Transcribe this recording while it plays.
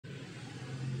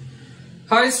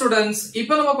Hi students,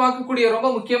 இப்போ நம்ம பார்க்கக்கூடிய ரொம்ப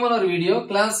முக்கியமான ஒரு video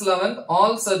class 11th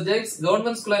all subjects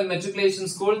government school and matriculation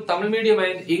school Tamil medium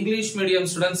and English medium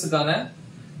students கான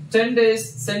 10 days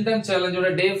Centum challenge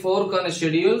ஓட day 4 கான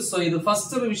schedule. So இது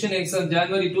first revision exam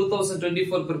January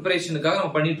 2024 preparation காக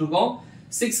நம்ம பண்ணிட்டு இருக்கோம்.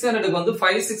 6 standard வந்து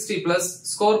 560 plus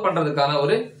score பண்றதுக்கான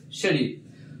ஒரு schedule.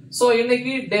 So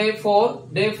இன்னைக்கு day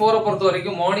 4 பொறுத்த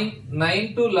வரைக்கும் morning 9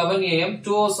 to 11 am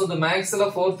 2 hours வந்து mathsல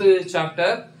 4th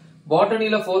chapter, botany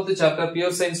la 4th chapter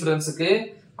pure science students ku,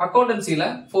 accountancy la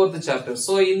 4th chapter.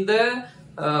 So in the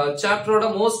chapter oda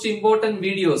most important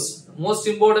videos, most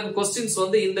important questions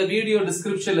வந்து இந்த video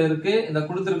description ல இருக்கு. இந்த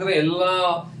கொடுத்திருக்கிற எல்லா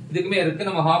இதுக்குமே இருக்கு.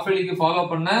 நம்ம half yearly க்கு follow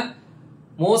பண்ண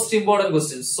most important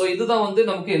questions. So இதுதான் வந்து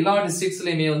நமக்கு எல்லா districts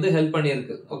லயுமே வந்து ஹெல்ப்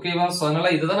பண்ணிருக்கு. ஓகேவா? சோ அதனால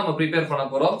இதுதான் நம்ம prepare பண்ண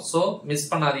போறோம். So மிஸ்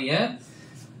பண்ணாதீங்க.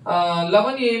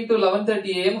 11 am to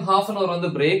 11:30 am half an hour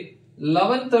வந்து break.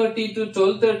 11:30 to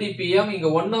 12:30 pm இங்க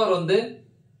 1 hour வந்து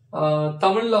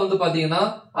தமிழ்ல வந்து பாத்தீங்கன்னா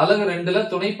அலகு 2ல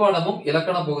துணைப்பாடமும்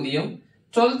இலக்கண பகுதியும்.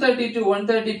 12:30 to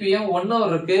 1:30 pm 1 hour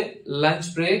இருக்கு lunch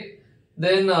break.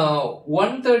 Then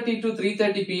 1:30 to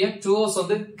 3:30 pm 2 hours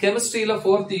வந்து chemistryல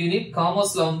 4th unit,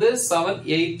 commerceல வந்து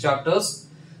 7-8 chapters.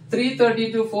 3:30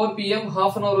 to 4 pm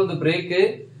half an hour வந்து break.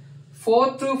 4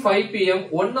 to 5 pm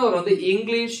 1 hour வந்து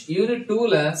English unit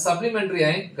 2ல supplementary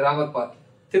and grammar part.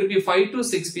 திருப்பி 5 to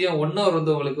 6 pm 1 hour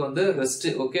வந்து உங்களுக்கு வந்து ரெஸ்ட்,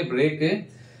 ஓகே, பிரேக்,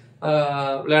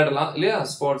 விளையாடலாம் இல்லையா,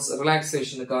 ஸ்போர்ட்ஸ்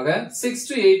ரிலாக்ஸேஷனுக்காக. 6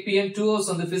 to 8 pm 2 hours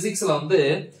வந்து பிசிக்ஸ்ல வந்து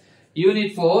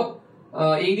யூனிட் 4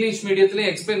 இங்கிலீஷ் மீடியத்திலே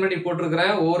எக்ஸ்பிளைன் பண்ணி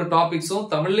போட்டிருக்கிறேன். ஒவ்வொரு டாபிக்ஸும்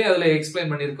தமிழ்லயே அதுல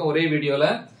எக்ஸ்பிளைன் பண்ணிருக்கேன் ஒரே வீடியோல.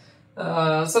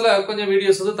 சில கொஞ்சம்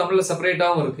வீடியோஸ் வந்து தமிழ்ல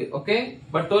செப்பரேட்டாவும் இருக்கு, ஓகே,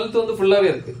 பட் 12th வந்து ஃபுல்லாவே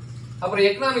இருக்கு. அப்புறம்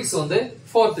எக்கனாமிக்ஸ் வந்து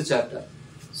 4th சாப்டர்.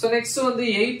 So next வந்து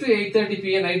 8 to 8:30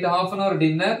 pm night half an hour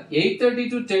dinner. 8:30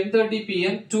 to 10:30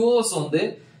 pm 2 hours வந்து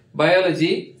biology,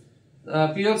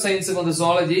 pure science வந்து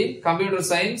zoology, computer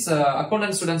science,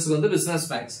 accountant students வந்து business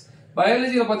maths.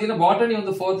 biologyல பாத்தீங்கன்னா botany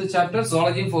வந்து 4th chapter,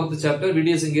 zoology 4th chapter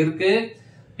videos இங்க இருக்கு.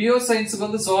 pure science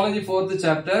வந்து zoology 4th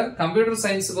chapter, computer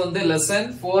science வந்து lesson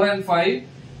 4 and 5,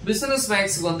 business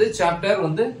maths வந்து chapter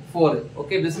வந்து 4.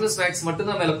 ஓகே, business maths மட்டும்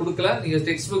தான் மேல கொடுக்கல, நீங்க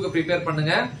டெக்ஸ்ட் புக் ப்ரிப்பேர்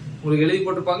பண்ணுங்க, உங்களுக்கு எழுதி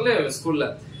போட்டுப்பாங்களே ஸ்கூல்ல.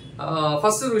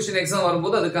 ஃபர்ஸ்ட் ரிவிஷன் எக்ஸாம்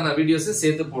வரும்போது அதுக்கான வீடியோஸ்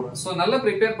சேர்த்து போடுறேன். சோ நல்லா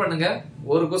ப்ரிப்பேர் பண்ணுங்க.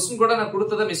 ஒரு क्वेश्चन கூட நான்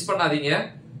கொடுத்ததை மிஸ் பண்ணாதீங்க.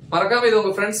 மறக்காம இதை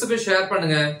உங்க ஃப்ரெண்ட்ஸுக்கு ஷேர்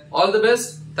பண்ணுங்க. All the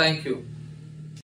best. தேங்க்யூ.